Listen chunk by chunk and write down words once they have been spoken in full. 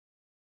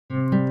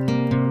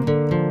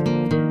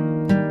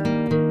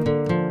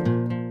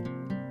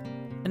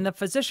In the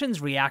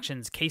physician's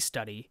reactions case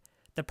study,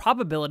 the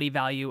probability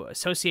value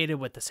associated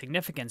with the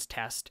significance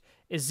test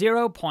is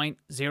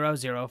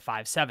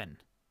 0.0057.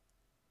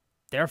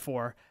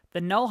 Therefore, the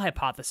null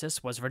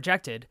hypothesis was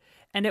rejected,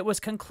 and it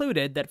was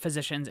concluded that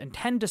physicians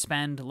intend to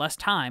spend less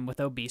time with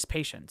obese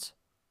patients.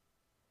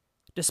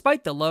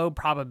 Despite the low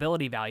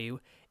probability value,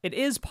 it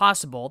is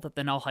possible that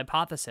the null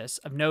hypothesis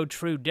of no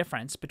true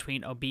difference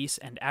between obese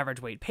and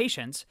average weight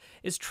patients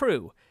is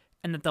true,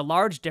 and that the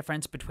large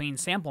difference between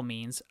sample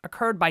means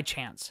occurred by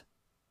chance.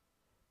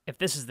 If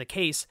this is the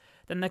case,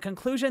 then the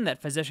conclusion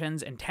that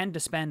physicians intend to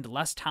spend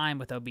less time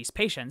with obese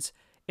patients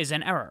is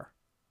an error.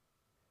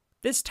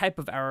 This type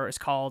of error is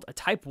called a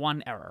type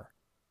 1 error.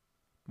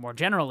 More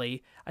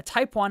generally, a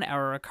type 1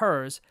 error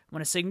occurs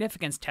when a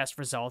significance test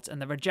results in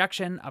the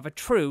rejection of a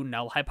true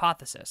null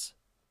hypothesis.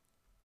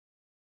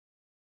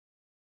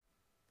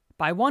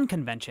 By one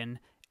convention,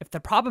 if the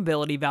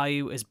probability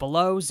value is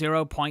below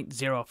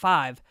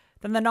 0.05,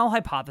 then the null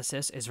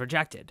hypothesis is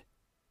rejected.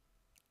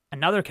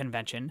 Another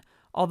convention,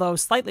 although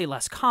slightly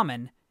less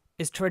common,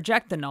 is to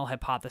reject the null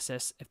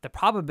hypothesis if the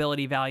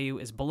probability value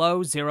is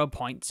below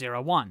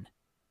 0.01.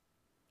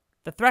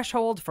 The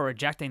threshold for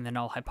rejecting the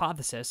null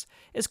hypothesis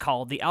is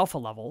called the alpha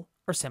level,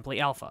 or simply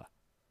alpha.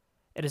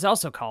 It is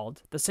also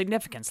called the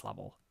significance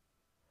level.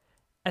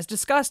 As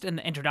discussed in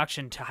the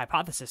introduction to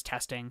hypothesis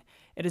testing,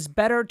 it is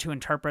better to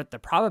interpret the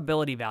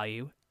probability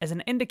value as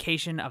an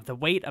indication of the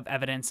weight of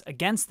evidence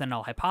against the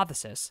null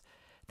hypothesis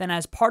than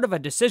as part of a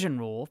decision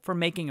rule for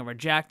making a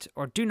reject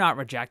or do not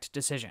reject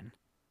decision.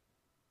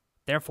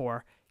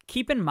 Therefore,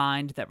 keep in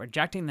mind that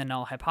rejecting the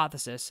null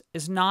hypothesis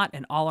is not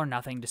an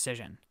all-or-nothing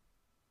decision.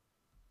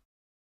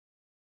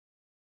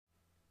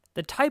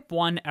 The type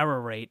 1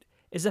 error rate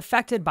is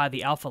affected by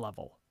the alpha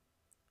level.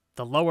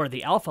 The lower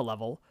the alpha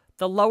level,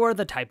 the lower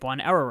the type 1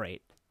 error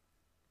rate.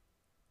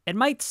 It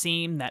might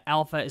seem that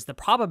alpha is the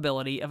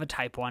probability of a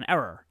type 1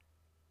 error.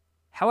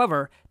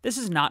 However, this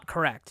is not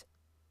correct.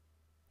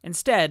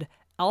 Instead,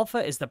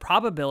 alpha is the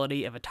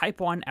probability of a type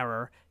 1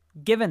 error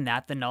given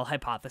that the null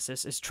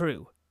hypothesis is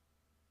true.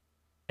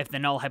 If the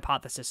null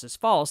hypothesis is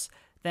false,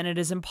 then it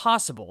is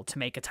impossible to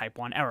make a type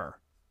 1 error.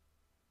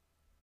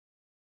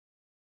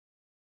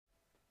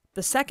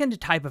 The second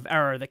type of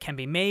error that can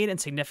be made in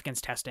significance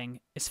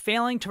testing is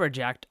failing to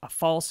reject a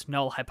false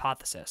null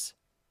hypothesis.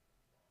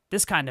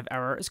 This kind of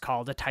error is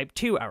called a type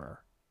 2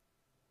 error.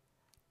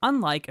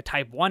 Unlike a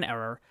type 1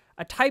 error,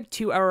 a type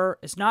 2 error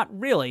is not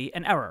really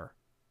an error.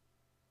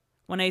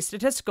 When a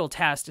statistical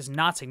test is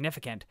not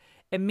significant,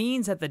 it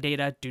means that the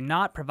data do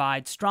not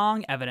provide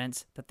strong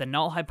evidence that the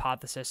null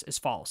hypothesis is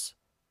false.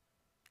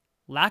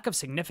 Lack of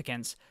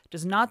significance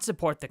does not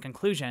support the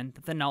conclusion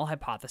that the null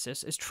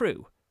hypothesis is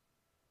true.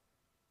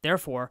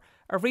 Therefore,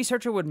 a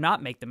researcher would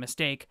not make the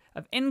mistake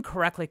of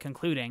incorrectly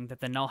concluding that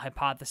the null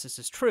hypothesis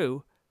is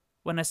true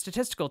when a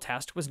statistical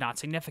test was not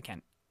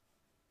significant.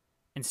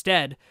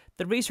 Instead,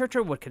 the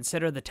researcher would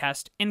consider the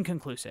test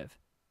inconclusive.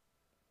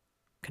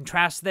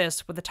 Contrast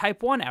this with a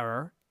type 1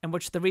 error in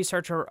which the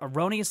researcher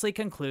erroneously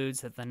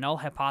concludes that the null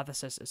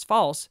hypothesis is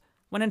false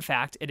when in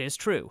fact it is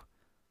true.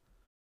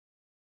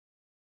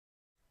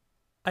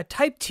 A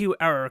type 2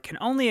 error can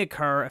only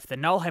occur if the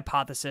null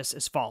hypothesis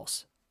is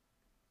false.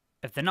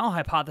 If the null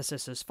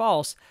hypothesis is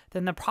false,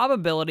 then the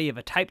probability of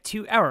a type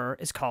 2 error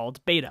is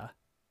called beta.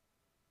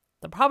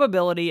 The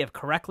probability of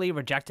correctly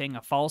rejecting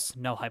a false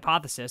null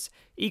hypothesis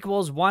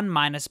equals 1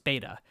 minus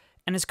beta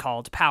and is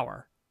called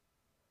power.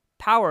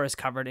 Power is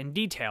covered in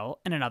detail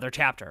in another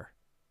chapter.